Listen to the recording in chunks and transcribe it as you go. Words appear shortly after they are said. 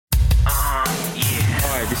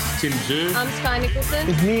This is Tim Zoo. I'm Sky Nicholson.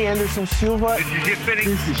 It's me, Anderson Silva. This is Jeff Fennick.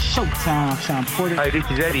 This is Showtime, Sean Porter. Hey, this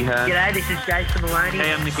is Eddie Hearn. G'day, this is Jason Maloney.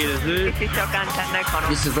 Hey, I'm Nikita Zoo. This is Shotgun Tando Connell.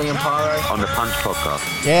 This is Liam Pyro. On the Punch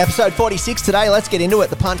Podcast. Yeah, episode 46 today. Let's get into it.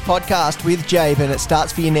 The Punch Podcast with Jabe, and it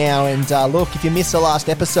starts for you now. And look, if you missed the last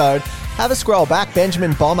episode, have a scroll back.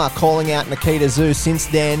 Benjamin Bomber calling out Nikita Zoo. Since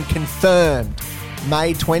then, confirmed.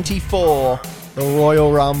 May 24, the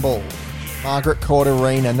Royal Rumble. Margaret Court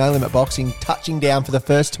Arena, No Limit Boxing, touching down for the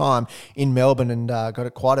first time in Melbourne, and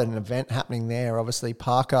got quite an event happening there. Obviously,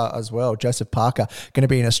 Parker as well, Joseph Parker, going to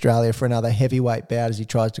be in Australia for another heavyweight bout as he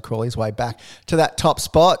tries to crawl his way back to that top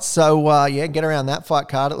spot. So, get around that fight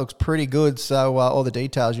card. It looks pretty good. So, all the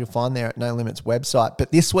details you'll find there at No Limit's website.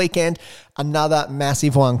 But this weekend, another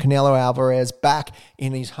massive one. Canelo Alvarez back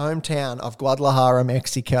in his hometown of Guadalajara,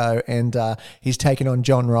 Mexico, and he's taken on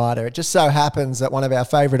John Ryder. It just so happens that one of our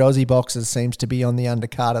favourite Aussie boxers seems to be on the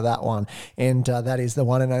undercard of that one, and that is the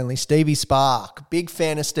one and only Stevie Spark. Big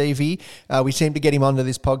fan of Stevie. We seem to get him onto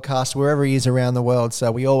this podcast wherever he is around the world, so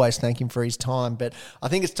we always thank him for his time. But I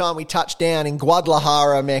think it's time we touch down in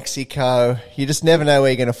Guadalajara, Mexico. You just never know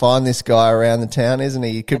where you're going to find this guy around the town, isn't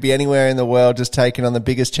he? He could be anywhere in the world, just taking on the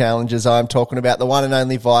biggest challenges. I'm talking about the one and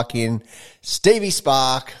only Viking, Stevie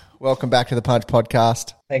Spark. Welcome back to the Punch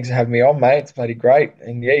Podcast. Thanks for having me on, mate. It's bloody great.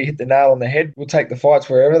 And yeah, you hit the nail on the head. We'll take the fights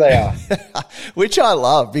wherever they are. Which I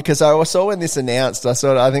love, because I saw when this announced, I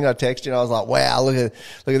think I texted you and I was like, wow, look at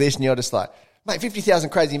this. And you're just like, mate,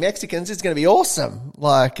 50,000 crazy Mexicans, it's going to be awesome.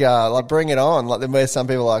 Like bring it on. Like, where some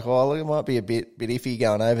people are like, well, look, it might be a bit iffy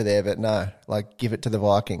going over there, but no, like, give it to the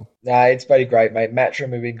Viking. No, it's bloody great, mate.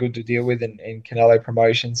 Matchroom have been good to deal with, and Canelo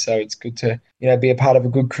Promotion, so it's good to, be a part of a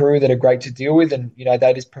good crew that are great to deal with, and,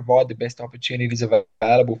 they just provide the best opportunities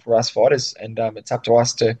available for us fighters, and it's up to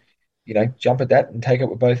us to, jump at that and take it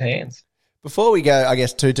with both hands. Before we go, I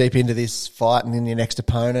guess, too deep into this fight and in your next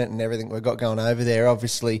opponent and everything we've got going over there,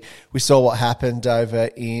 obviously we saw what happened over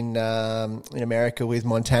in America with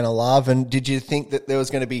Montana Love. And did you think that there was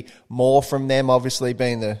going to be more from them, obviously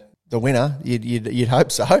being the winner? You'd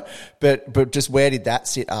hope so. But just where did that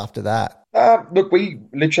sit after that? Look, we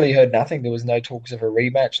literally heard nothing. There was no talks of a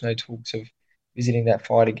rematch, no talks of visiting that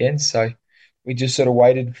fight again. So we just sort of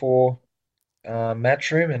waited for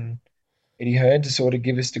Matchroom and Eddie Hearn to sort of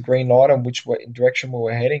give us the green light on which direction we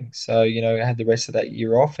were heading. So, I had the rest of that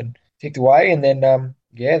year off and ticked away. And then,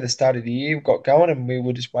 the start of the year got going and we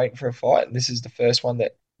were just waiting for a fight. And this is the first one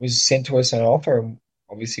that was sent to us on offer. And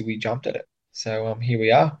obviously we jumped at it. So here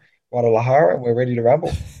we are, Guadalajara, and we're ready to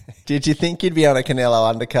rumble. Did you think you'd be on a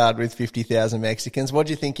Canelo undercard with 50,000 Mexicans? What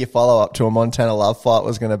do you think your follow-up to a Montana Love fight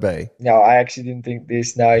was going to be? No, I actually didn't think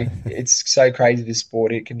this. No, it's so crazy, this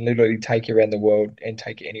sport. It can literally take you around the world and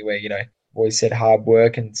take you anywhere, Always said hard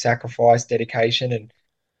work and sacrifice, dedication, and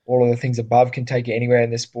all of the things above can take you anywhere in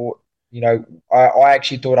this sport. I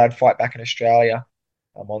actually thought I'd fight back in Australia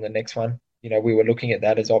on the next one. We were looking at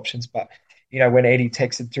that as options. But, when Eddie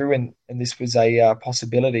texted through and this was a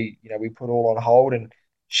possibility, we put all on hold and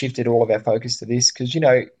shifted all of our focus to this. Because,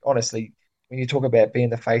 honestly, when you talk about being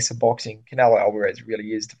the face of boxing, Canelo Alvarez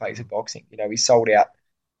really is the face of boxing. He sold out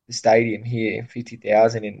the stadium here,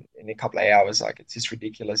 50,000 in a couple of hours. Like, it's just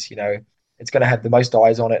ridiculous, It's going to have the most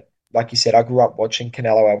eyes on it. Like you said, I grew up watching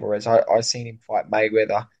Canelo Alvarez. I seen him fight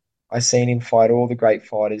Mayweather. I seen him fight all the great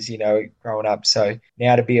fighters, growing up. So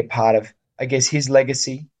now to be a part of, I guess, his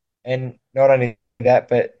legacy, and not only that,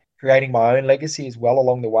 but creating my own legacy as well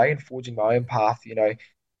along the way and forging my own path.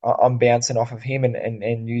 I'm bouncing off of him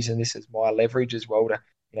and using this as my leverage as well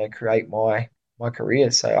to, create my career.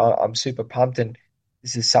 So I'm super pumped, and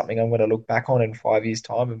this is something I'm going to look back on in 5 years'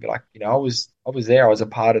 time and be like, I was there, I was a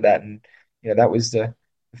part of that, and that was the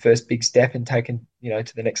first big step in taking,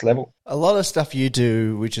 to the next level. A lot of stuff you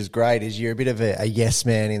do, which is great, is you're a bit of a yes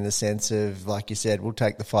man in the sense of, like you said, we'll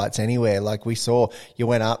take the fights anywhere. Like we saw, you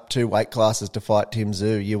went up 2 weight classes to fight Tim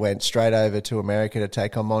Zoo. You went straight over to America to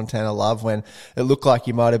take on Montana Love when it looked like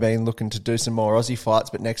you might have been looking to do some more Aussie fights,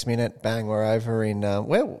 but next minute, bang, we're over in,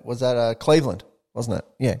 where was that? Cleveland. Wasn't it?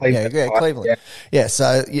 Yeah, Cleveland. Yeah.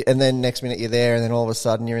 So, and then next minute you're there, and then all of a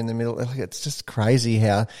sudden you're in the middle. It's just crazy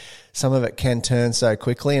how some of it can turn so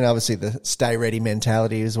quickly. And obviously the stay ready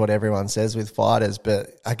mentality is what everyone says with fighters,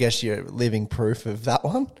 but I guess you're living proof of that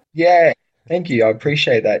one. Yeah. Thank you. I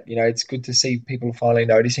appreciate that. It's good to see people finally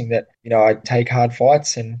noticing that, I take hard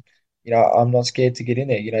fights and, I'm not scared to get in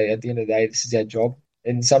there. At the end of the day, this is our job.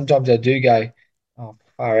 And sometimes I do go, oh,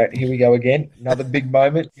 all right, here we go again. Another big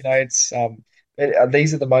moment.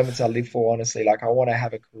 These are the moments I live for, honestly. Like, I want to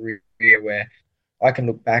have a career where I can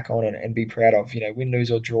look back on and be proud of, win, lose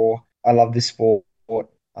or draw. I love this sport.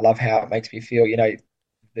 I love how it makes me feel,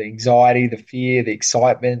 the anxiety, the fear, the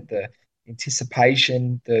excitement, the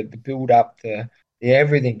anticipation, the build up, the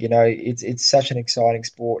everything. It's such an exciting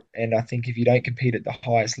sport, and I think if you don't compete at the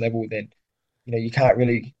highest level, then you can't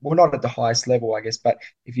really, well, not at the highest level, I guess, but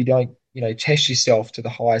if you don't, test yourself to the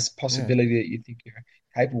highest possibility that you think you're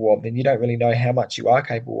capable of, then you don't really know how much you are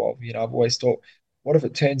capable of. I've always thought, what if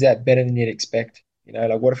it turns out better than you'd expect?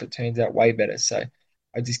 Like what if it turns out way better? So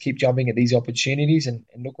I just keep jumping at these opportunities, and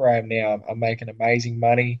look where I am now. I'm making amazing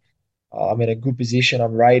money. I'm in a good position.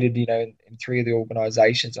 I'm rated, in three of the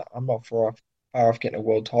organizations. I'm not far off getting a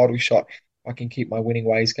world title shot. I can keep my winning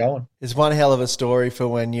ways going. There's one hell of a story for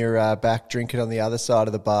when you're back drinking on the other side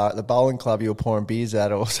of the bar at the bowling club you were pouring beers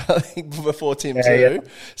at or something before Tim too. Yeah.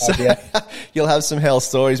 So you'll have some hell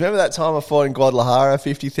stories. Remember that time I fought in Guadalajara,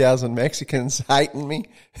 50,000 Mexicans hating me?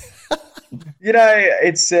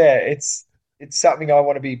 It's something I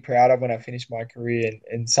want to be proud of when I finish my career,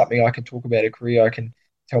 and something I can talk about, a career I can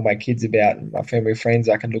tell my kids about and my family, friends.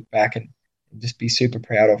 I can look back and just be super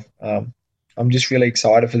proud of. I'm just really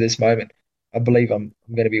excited for this moment. I believe I'm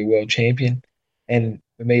going to be a world champion, and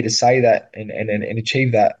for me to say that and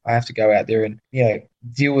achieve that, I have to go out there and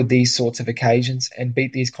deal with these sorts of occasions and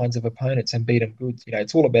beat these kinds of opponents and beat them good.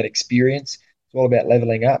 It's all about experience. It's all about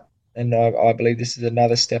leveling up, and I believe this is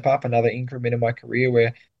another step up, another increment in my career where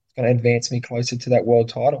it's going to advance me closer to that world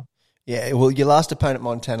title. Yeah, well, your last opponent,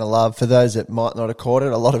 Montana Love, for those that might not have caught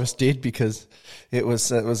it, a lot of us did because it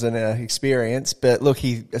was an experience. But look,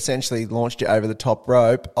 he essentially launched you over the top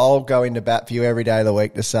rope. I'll go into bat for you every day of the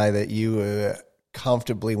week to say that you were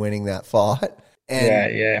comfortably winning that fight.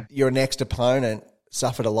 And your next opponent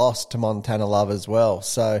suffered a loss to Montana Love as well.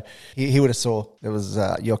 So he would have saw there was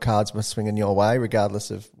your cards were swinging your way regardless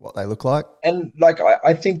of what they look like. And like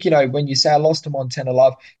I think, when you say I lost to Montana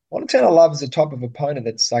Love is the type of opponent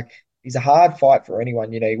that's like, he's a hard fight for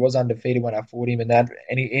anyone. He was undefeated when I fought him, and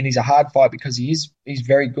he's a hard fight because he's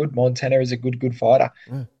very good. Montana is a good fighter.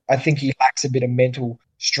 Mm. I think he lacks a bit of mental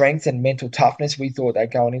strength and mental toughness. We thought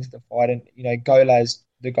that going into the fight, and Golaz,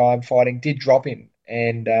 the guy I'm fighting, did drop him,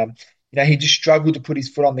 and he just struggled to put his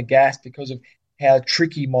foot on the gas because of how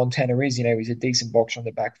tricky Montana is. He's a decent boxer on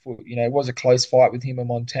the back foot. It was a close fight with him and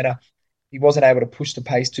Montana. He wasn't able to push the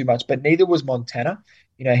pace too much, but neither was Montana.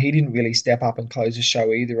 He didn't really step up and close the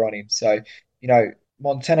show either on him. So,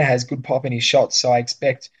 Montana has good pop in his shots. So I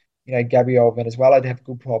expect, Gabriel Venezuela to have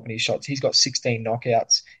good pop in his shots. He's got 16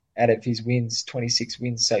 knockouts out of his wins, 26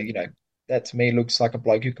 wins. So, that to me looks like a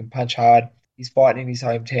bloke who can punch hard. He's fighting in his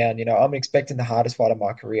hometown. I'm expecting the hardest fight of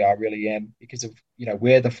my career. I really am, because of,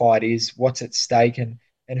 where the fight is, what's at stake, and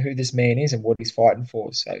who this man is and what he's fighting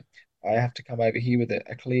for. So I have to come over here with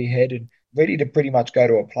a clear head and ready to pretty much go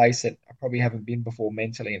to a place that I probably haven't been before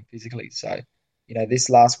mentally and physically. So, this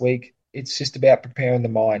last week, it's just about preparing the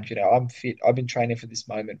mind. I'm fit. I've been training for this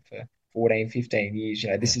moment for 14, 15 years.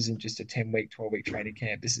 This isn't just a 10-week, 12-week training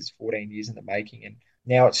camp. This is 14 years in the making. And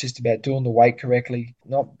now it's just about doing the weight correctly,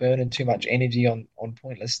 not burning too much energy on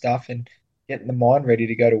pointless stuff, and getting the mind ready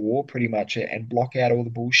to go to war pretty much, and block out all the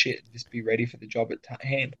bullshit and just be ready for the job at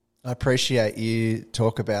hand. I appreciate you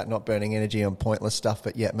talk about not burning energy on pointless stuff,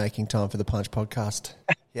 but yet making time for the Punch podcast.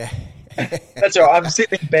 Yeah. That's all right. I'm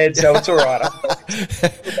sitting in bed, so it's all right.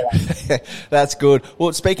 That's good.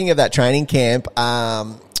 Well, speaking of that training camp,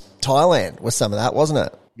 Thailand was some of that, wasn't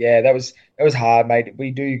it? Yeah, that was hard, mate.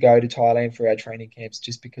 We do go to Thailand for our training camps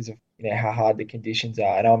just because of how hard the conditions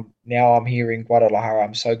are. And I'm here in Guadalajara.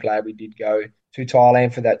 I'm so glad we did go to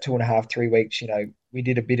Thailand for that 2.5, 3 weeks. We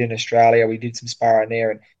did a bit in Australia. We did some sparring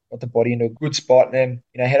there and got the body into a good spot. And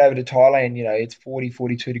then, head over to Thailand. It's 40,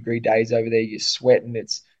 42 degree days over there. You're sweating.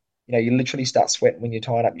 It's, you literally start sweating when you're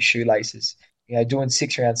tying up your shoelaces. Doing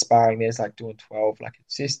 6-round sparring there's like doing 12. Like,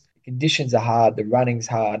 it's just, the conditions are hard. The running's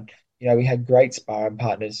hard. We had great sparring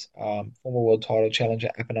partners, former world title challenger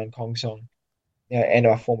Apanang Kongsong, and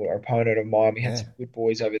our former opponent of mine. We had some good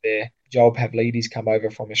boys over there. Joel Pavlidis come over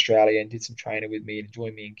from Australia and did some training with me and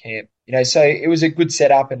joined me in camp. So it was a good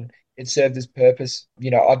setup and it served its purpose.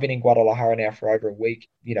 I've been in Guadalajara now for over a week.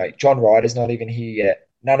 John Ryder's not even here yet.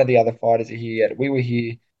 None of the other fighters are here yet. We were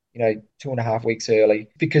here, 2.5 weeks early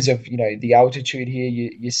because of, the altitude here.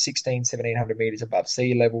 You're 1,700 meters above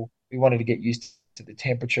sea level. We wanted to get used to the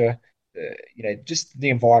temperature. Just the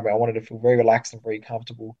environment. I wanted to feel very relaxed and very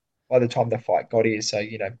comfortable by the time the fight got here. So,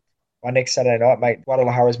 my next Saturday night, mate,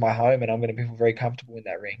 Guadalajara is my home and I'm going to feel very comfortable in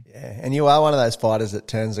that ring. Yeah, and you are one of those fighters that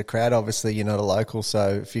turns the crowd. Obviously, you're not a local,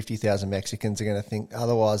 so 50,000 Mexicans are going to think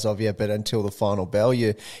otherwise of you, but until the final bell,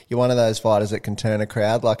 you're one of those fighters that can turn a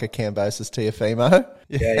crowd like a Kambosos Teofimo.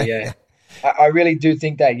 Yeah. I really do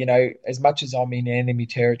think that, as much as I'm in enemy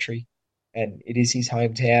territory and it is his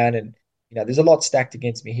hometown and there's a lot stacked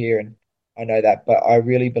against me here, and I know that, but I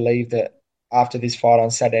really believe that after this fight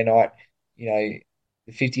on Saturday night, you know,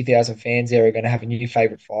 the 50,000 fans there are going to have a new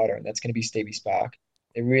favorite fighter, and that's going to be Stevie Spark.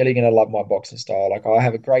 They're really going to love my boxing style. Like, I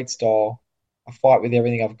have a great style. I fight with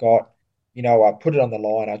everything I've got. I put it on the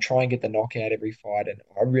line. I try and get the knockout every fight, and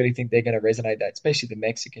I really think they're going to resonate that, especially the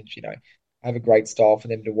Mexicans. I have a great style for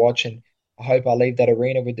them to watch, and I hope I leave that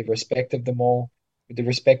arena with the respect of them all, with the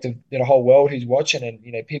respect of the whole world who's watching,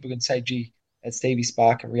 and people can say, "Gee, that Stevie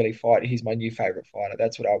Spark can really fight. He's my new favorite fighter."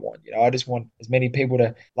 That's what I want. I just want as many people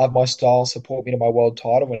to love my style, support me to my world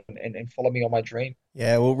title, and follow me on my dream.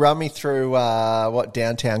 Yeah, well, run me through what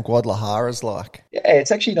downtown Guadalajara's like. Yeah,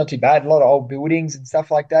 it's actually not too bad. A lot of old buildings and stuff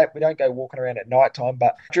like that. We don't go walking around at night time,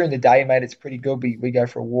 but during the day, mate, it's pretty good. We go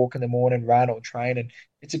for a walk in the morning, run or train, and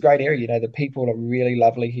it's a great area. The people are really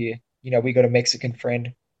lovely here. We got a Mexican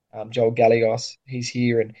friend, Joel Gallegos. He's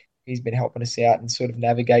here, and he's been helping us out and sort of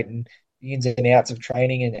navigating the ins and outs of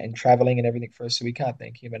training and traveling and everything for us. So we can't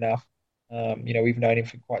thank him enough. We've known him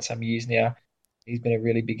for quite some years now. He's been a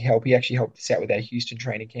really big help. He actually helped us out with our Houston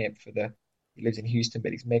training camp he lives in Houston,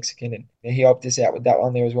 but he's Mexican, and he helped us out with that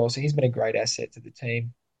one there as well. So he's been a great asset to the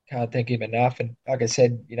team. Can't thank him enough. And like I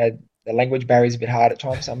said, the language barrier is a bit hard at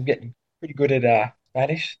times. So I'm getting pretty good at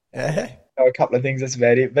Spanish. Yeah. Know a couple of things, that's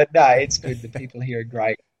about it. But no, it's good. The people here are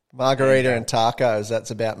great. Margarita and tacos,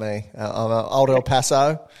 that's about me. I'm an old El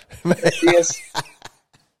Paso. Yes.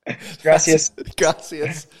 Gracias.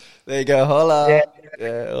 Gracias. There you go. Hola.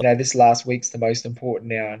 Yeah. This last week's the most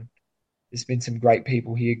important now, and there's been some great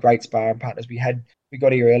people here, great sparring partners. We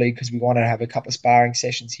got here early because we wanted to have a couple of sparring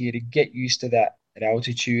sessions here to get used to that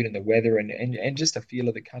altitude and the weather and just the feel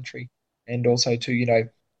of the country. And also too,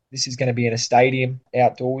 this is going to be in a stadium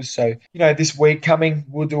outdoors. So, this week coming,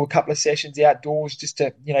 we'll do a couple of sessions outdoors just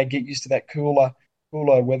to, get used to that cooler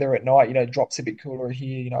weather at night. It drops a bit cooler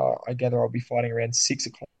here. I gather I'll be fighting around 6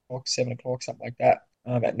 o'clock, 7 o'clock, something like that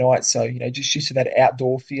at night. So, just used to that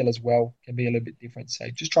outdoor feel as well can be a little bit different. So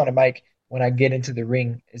just trying to make when I get into the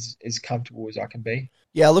ring as comfortable as I can be.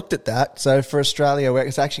 Yeah, I looked at that. So for Australia,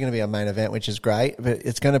 it's actually going to be a main event, which is great. But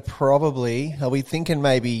it's going to probably, are we thinking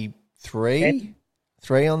maybe three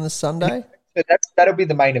on the Sunday? So that'll be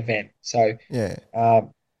the main event. So yeah.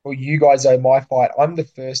 For you guys, though, my fight, I'm the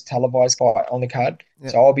first televised fight on the card. Yeah.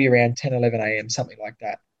 So I'll be around 10, 11 a.m., something like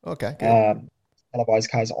that. Okay, good. Televised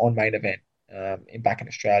cards on main event back in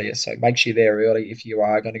Australia. So make sure you're there early if you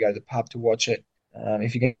are going to go to the pub to watch it.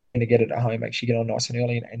 If you're going to get it at home, make sure you get on nice and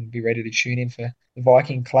early and be ready to tune in for the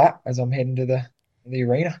Viking clap as I'm heading to the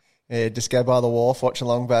arena. Yeah, just go by the wharf, watch the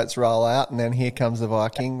longboats roll out, and then here comes the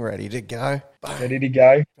Viking, ready to go. Bang. Ready to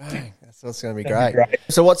go. Bang. That's what's going to be great.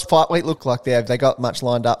 So what's fight week look like there? Have they got much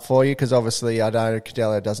lined up for you? Because obviously I know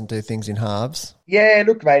Cadello doesn't do things in halves. Yeah,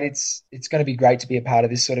 look, mate, it's going to be great to be a part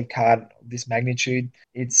of this sort of card, this magnitude.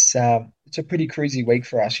 It's a pretty cruisy week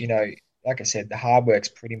for us, Like I said, the hard work's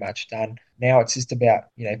pretty much done. Now it's just about,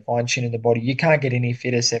 fine-tuning the body. You can't get any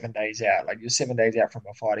fitter 7 days out. Like, you're 7 days out from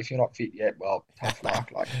a fight. If you're not fit yet, well, tough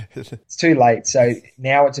luck. Like, it's too late. So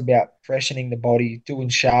now it's about freshening the body, doing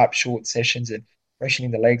sharp, short sessions and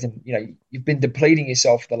freshening the legs. And, you've been depleting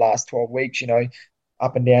yourself for the last 12 weeks,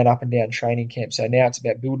 up and down training camp. So now it's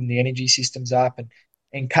about building the energy systems up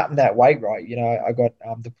and cutting that weight right. I got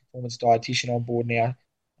the performance dietitian on board now.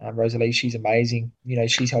 Rosalie, she's amazing.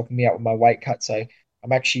 She's helping me out with my weight cut. So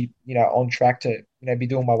I'm actually, on track to, be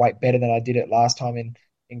doing my weight better than I did it last time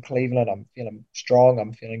in Cleveland. I'm feeling strong.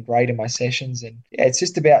 I'm feeling great in my sessions. And yeah, it's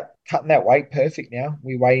just about cutting that weight perfect now.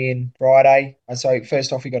 We weigh in Friday. So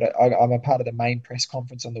first off, I'm a part of the main press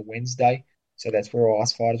conference on the Wednesday. So that's where all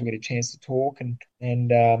us fighters will get a chance to talk and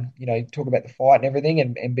talk about the fight and everything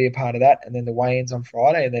and be a part of that. And then the weigh-ins on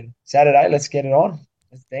Friday. And then Saturday, let's get it on.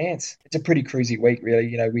 Let's dance. It's a pretty cruisy week,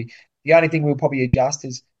 really. The only thing we'll probably adjust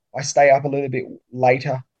is I stay up a little bit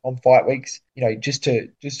later on fight weeks, just to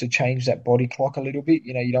change that body clock a little bit.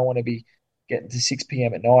 You don't want to be getting to 6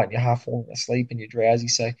 p.m. at night and you're half falling asleep and you're drowsy.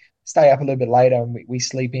 So stay up a little bit later and we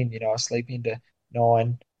sleep in. I sleep into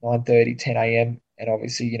 9:30, 10 a.m. and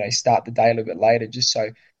obviously, start the day a little bit later just so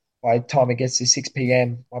by the time it gets to 6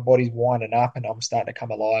 p.m., my body's winding up and I'm starting to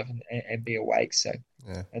come alive and be awake. So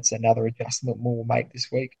yeah, that's another adjustment we'll make this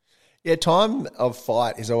week. Yeah, time of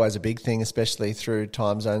fight is always a big thing, especially through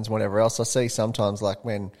time zones, whatever else. I see sometimes like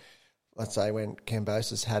when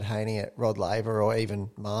Kambosos had Haney at Rod Laver or even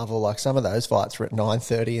Marvel, like some of those fights were at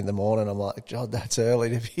 9:30 in the morning. I'm like, God, that's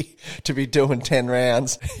early to be doing 10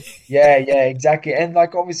 rounds. Yeah, exactly. And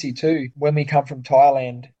like obviously too, when we come from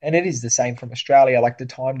Thailand, and it is the same from Australia, like the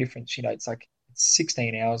time difference, it's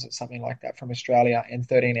 16 hours or something like that from Australia and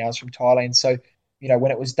 13 hours from Thailand. So,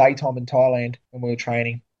 when it was daytime in Thailand when we were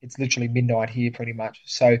training, it's literally midnight here pretty much.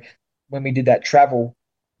 So when we did that travel,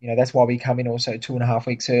 that's why we come in also 2.5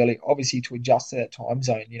 weeks early, obviously to adjust to that time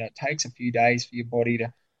zone. It takes a few days for your body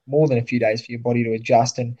to, more than a few days for your body to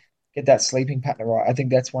adjust and get that sleeping pattern right. I think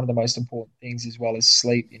that's one of the most important things as well as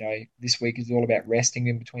sleep. This week is all about resting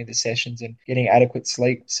in between the sessions and getting adequate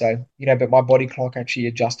sleep. So, but my body clock actually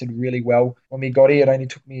adjusted really well. When we got here, it only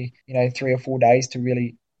took me, 3 or 4 days to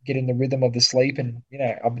really get in the rhythm of the sleep, and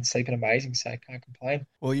I've been sleeping amazing, so I can't complain.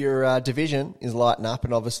 Well, your division is lighting up,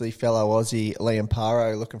 and obviously fellow Aussie Liam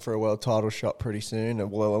Paro looking for a world title shot pretty soon, a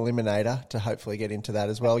world eliminator to hopefully get into that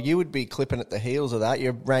as well. You would be clipping at the heels of that.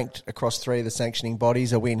 You're ranked across 3 of the sanctioning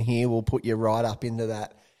bodies. A win here will put you right up into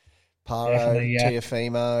that Paro,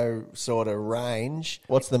 Teofimo sort of range.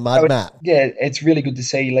 What's the mud map? Yeah, it's really good to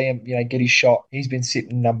see Liam, get his shot. He's been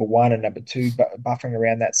sitting number 1 and number 2, buffering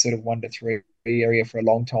around that sort of 1 to 3 area for a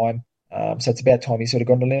long time. So it's about time he sort of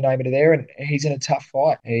got an eliminator there, and he's in a tough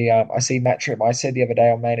fight. I see Matchroom. I said the other day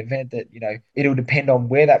on main event that it'll depend on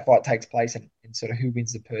where that fight takes place and sort of who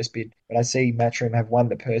wins the purse bid. But I see Matchroom have won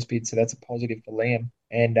the purse bid, so that's a positive for Liam.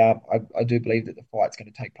 And I do believe that the fight's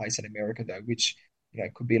going to take place in America though, which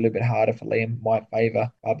could be a little bit harder for Liam, might favour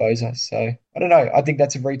Barboza. So I don't know. I think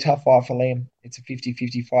that's a very tough fight for Liam. It's a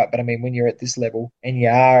 50-50 fight, but I mean, when you're at this level and you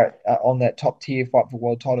are on that top tier fight for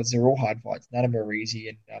world titles, they're all hard fights. None of them are easy,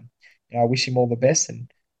 and I wish him all the best, and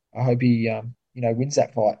I hope he wins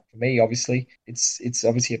that fight. For me, obviously, it's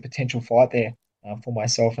obviously a potential fight there for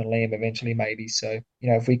myself and Liam eventually, maybe. So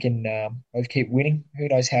if we can both keep winning, who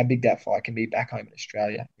knows how big that fight can be back home in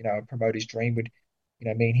Australia. A promoter's dream would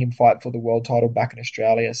me and him fight for the world title back in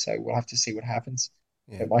Australia. So we'll have to see what happens.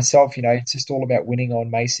 Yeah. But myself, it's just all about winning on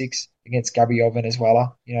May 6th against Gabriel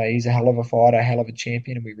Venezuela. He's a hell of a fighter, a hell of a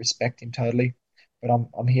champion, and we respect him totally. But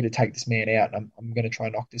I'm here to take this man out, and I'm going to try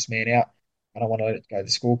and knock this man out. I don't want to let it go to the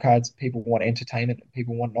scorecards. People want entertainment.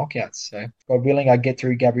 People want knockouts. So, God willing, I get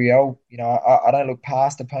through Gabriel. I don't look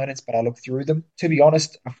past opponents, but I look through them. To be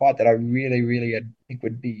honest, a fight that I really, really think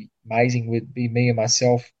would be amazing would be me and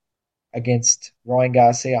myself against Ryan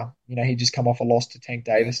Garcia. He just come off a loss to Tank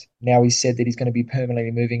Davis. Now he's said that he's going to be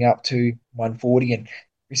permanently moving up to 140, and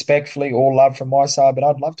respectfully, all love from my side, but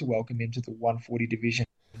I'd love to welcome him to the 140 division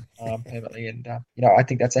permanently. And, I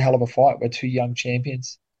think that's a hell of a fight. We're 2 young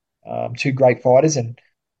champions, 2 great fighters, and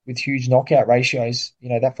with huge knockout ratios,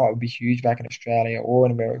 that fight would be huge back in Australia or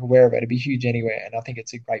in America, wherever. It'd be huge anywhere. And I think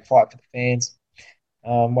it's a great fight for the fans,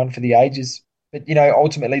 one for the ages. But,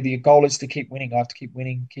 ultimately the goal is to keep winning. I have to keep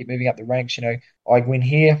winning, keep moving up the ranks. I win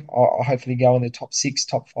here. I'll hopefully go in the top 6,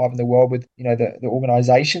 top 5 in the world with, the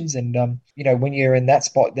organizations. And, when you're in that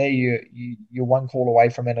spot there, you're one call away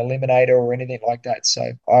from an eliminator or anything like that.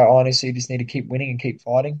 So I honestly just need to keep winning and keep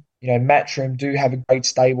fighting. Matchroom do have a great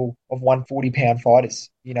stable of 140-pound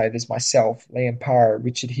fighters. There's myself, Liam Parr,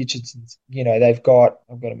 Richard Hitchinson. I've got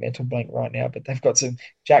a mental blank right now, but they've got some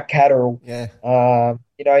Jack Catterall. Yeah.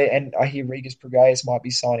 And I hear Regis Prograis might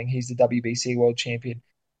be signing. He's the WBC world champion.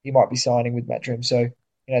 He might be signing with Matchroom. So,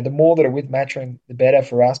 the more that are with Matchroom, the better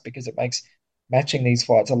for us, because it makes matching these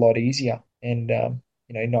fights a lot easier. And,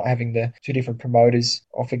 not having the 2 different promoters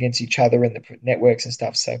off against each other and the networks and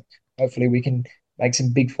stuff. So hopefully we can make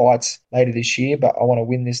some big fights later this year, but I want to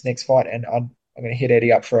win this next fight, and I'm going to hit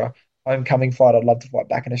Eddie up for a homecoming fight. I'd love to fight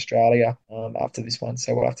back in Australia after this one,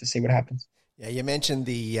 so we'll have to see what happens. Yeah, you mentioned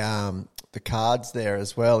the cards there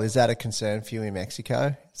as well. Is that a concern for you in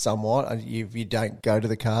Mexico? Somewhat. If you don't go to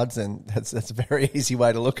the cards, then that's a very easy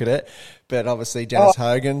way to look at it. But obviously, Dennis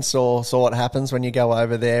Hogan saw what happens when you go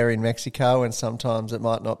over there in Mexico, and sometimes it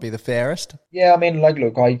might not be the fairest. Yeah, I mean,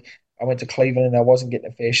 look, I went to Cleveland and I wasn't getting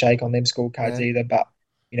a fair shake on them scorecards either. But,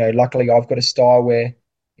 luckily I've got a style where,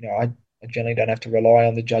 I generally don't have to rely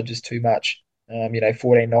on the judges too much.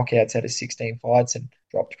 14 knockouts out of 16 fights and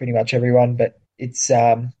dropped pretty much everyone. But it's,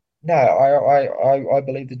 no, I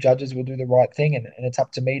believe the judges will do the right thing, and it's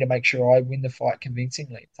up to me to make sure I win the fight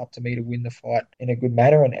convincingly. It's up to me to win the fight in a good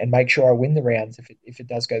manner and make sure I win the rounds if it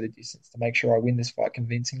does go the distance, to make sure I win this fight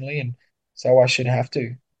convincingly. And so I should have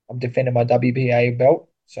to. I'm defending my WBA belt.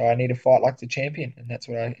 So I need to fight like the champion, and that's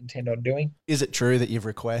what I intend on doing. Is it true that you've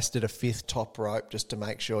requested a 5th top rope just to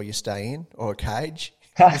make sure you stay in, or a cage?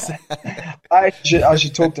 I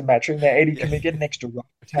should talk to Matchroom now. Eddie, can we get an extra rope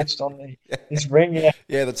attached on this ring?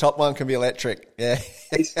 Yeah, the top one can be electric. Yeah.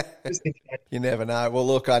 You never know. Well,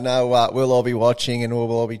 look, I know we'll all be watching and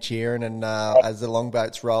we'll all be cheering, and as the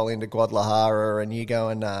longboats roll into Guadalajara and you go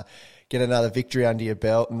and get another victory under your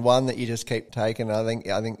belt, and one that you just keep taking. I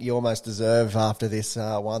think you almost deserve after this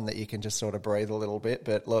one that you can just sort of breathe a little bit.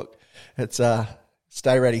 But look, it's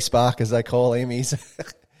stay ready Spark, as they call him.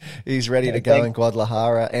 He's ready to go in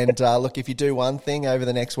Guadalajara. And look, if you do one thing over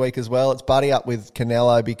the next week as well, it's buddy up with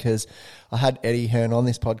Canelo, because I had Eddie Hearn on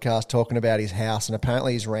this podcast talking about his house, and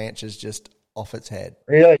apparently his ranch is just off its head.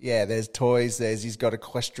 Really? Yeah, there's toys, he's got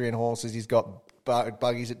equestrian horses, he's got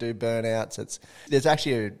buggies that do burnouts. There's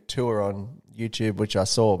actually a tour on YouTube which I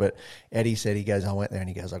saw, but Eddie said, he goes, I went there and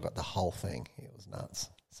he goes, I got the whole thing. It was nuts.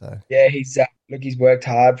 So yeah, he's worked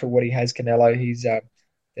hard for what he has, Canelo. He's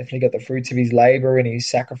definitely got the fruits of his labor, and he's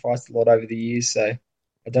sacrificed a lot over the years. So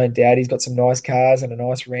I don't doubt he's got some nice cars and a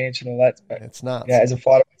nice ranch and all that. But it's nuts. Yeah, as a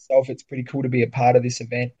fighter myself, it's pretty cool to be a part of this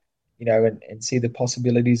event, and see the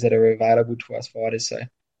possibilities that are available to us fighters. So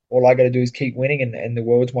all I got to do is keep winning, and the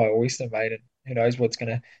world's my oyster, mate. And who knows what's going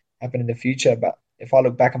to happen in the future. But if I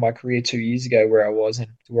look back on my career 2 years ago, where I was and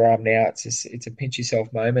to where I'm now, it's a pinch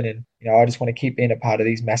yourself moment. And, I just want to keep being a part of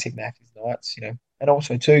these massive nights, And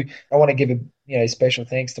also too, I want to give a, special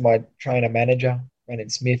thanks to my trainer manager, Brandon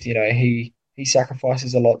Smith. He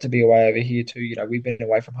sacrifices a lot to be away over here too. We've been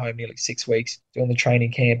away from home nearly 6 weeks doing the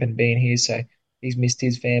training camp and being here. So he's missed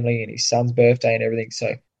his family and his son's birthday and everything.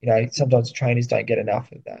 So, sometimes the trainers don't get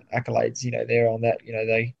enough of that accolades. They're on that,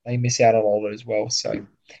 they miss out on all of it as well. So,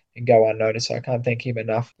 and go unnoticed. So I can't thank him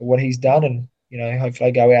enough for what he's done. And, hopefully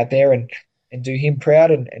I go out there and do him proud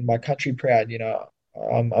and my country proud.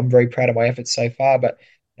 I'm very proud of my efforts so far, but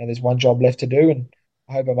there's one job left to do, and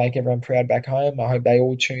I hope I make everyone proud back home. I hope they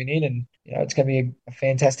all tune in, and it's going to be a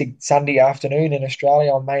fantastic Sunday afternoon in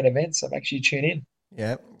Australia on Main Event, so make sure you tune in.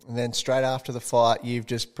 Yeah, and then straight after the fight, you've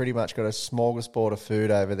just pretty much got a smorgasbord of food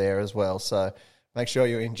over there as well, so make sure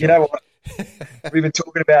you enjoy. You know what? We've been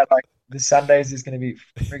talking about, like, the Sundays is going to be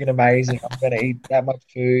freaking amazing. I'm going to eat that much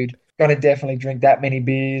food. Going to definitely drink that many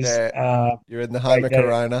beers. Yeah, you're in the home of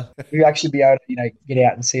Corona. We'll actually be able to, get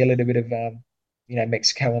out and see a little bit of,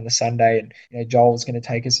 Mexico on the Sunday. And, Joel's going to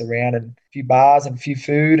take us around and a few bars and a few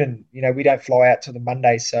food. And, we don't fly out till the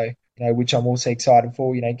Monday. So, which I'm also excited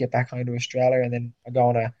for, get back home to Australia. And then I go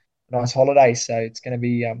on a nice holiday. So it's going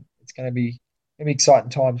to be exciting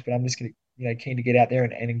times, but I'm just going to, keen to get out there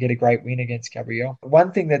and get a great win against Gabriel.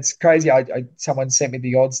 One thing that's crazy, someone sent me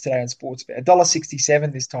the odds today on Sportsbet,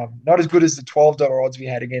 $1.67 this time. Not as good as the $12 odds we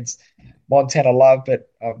had against Montana Love, but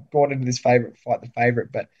I've gone into this fight the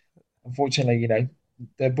favorite. But unfortunately,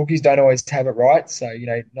 the bookies don't always have it right. So,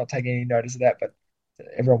 not taking any notice of that, but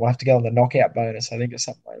everyone will have to go on the knockout bonus, I think, or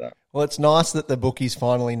something like that. Well, it's nice that the bookies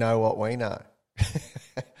finally know what we know.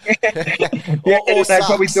 They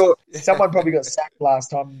probably thought someone probably got sacked last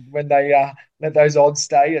time when they let those odds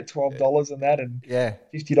stay at $12 and that, and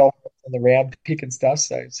 $50 on the round pick and stuff.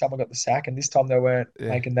 So someone got the sack, and this time they weren't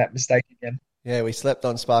making that mistake again. Yeah, we slept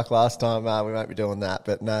on Spark last time. We won't be doing that.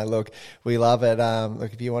 But no, look, we love it.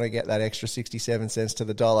 Look, if you want to get that extra 67 cents to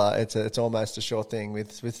the dollar, it's almost a sure thing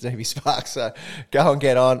with Stevie Spark. So go and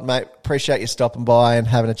get on, mate. Appreciate you stopping by and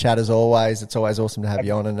having a chat as always. It's always awesome to have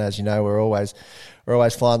you on. And as you know, we're always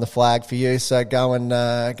flying the flag for you. So go and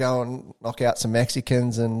knock out some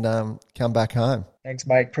Mexicans and come back home. Thanks,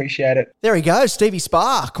 mate. Appreciate it. There he goes, Stevie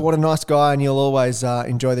Spark. What a nice guy, and you'll always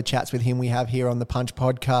enjoy the chats with him we have here on the Punch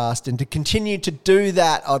Podcast. And to continue to do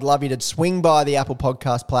that, I'd love you to swing by the Apple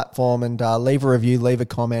Podcast platform and leave a review, leave a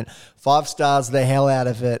comment. 5 stars the hell out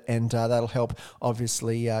of it, and that'll help,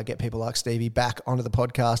 obviously, get people like Stevie back onto the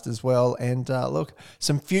podcast as well. And look,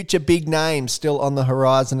 some future big names still on the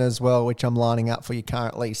horizon as well, which I'm lining up for you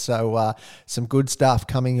currently. So some good stuff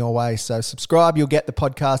coming your way. So subscribe. You'll get the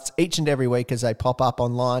podcasts each and every week as they pop up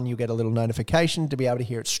online. You'll get a little notification to be able to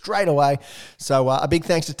hear it straight away. So a big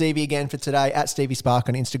thanks to Stevie again for today, at Stevie Spark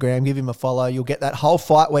on Instagram. Give him a follow. You'll get that whole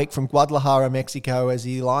fight week from Guadalajara, Mexico, as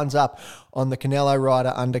he lines up on the Canelo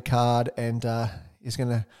Ryder undercard, and is going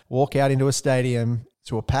to walk out into a stadium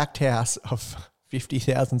to a packed house of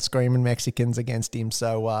 50,000 screaming Mexicans against him.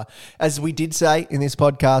 So as we did say in this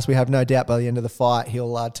podcast, we have no doubt by the end of the fight,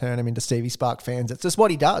 he'll turn them into Stevie Spark fans. It's just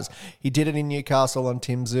what he does. He did it in Newcastle on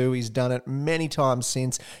Tim Zoo. He's done it many times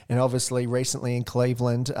since, and obviously recently in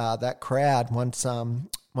Cleveland, that crowd, once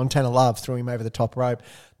Montana Love threw him over the top rope,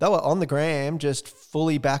 they were on the gram just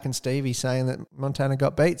fully backing Stevie, saying that Montana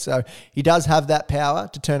got beat. So he does have that power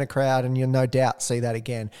to turn a crowd, and you'll no doubt see that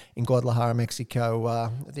again in Guadalajara, Mexico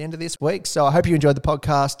at the end of this week. So I hope you enjoyed the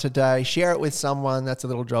podcast today. Share it with someone. That's a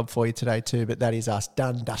little job for you today too, but that is us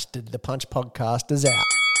done, dusted. The Punch Podcast is out.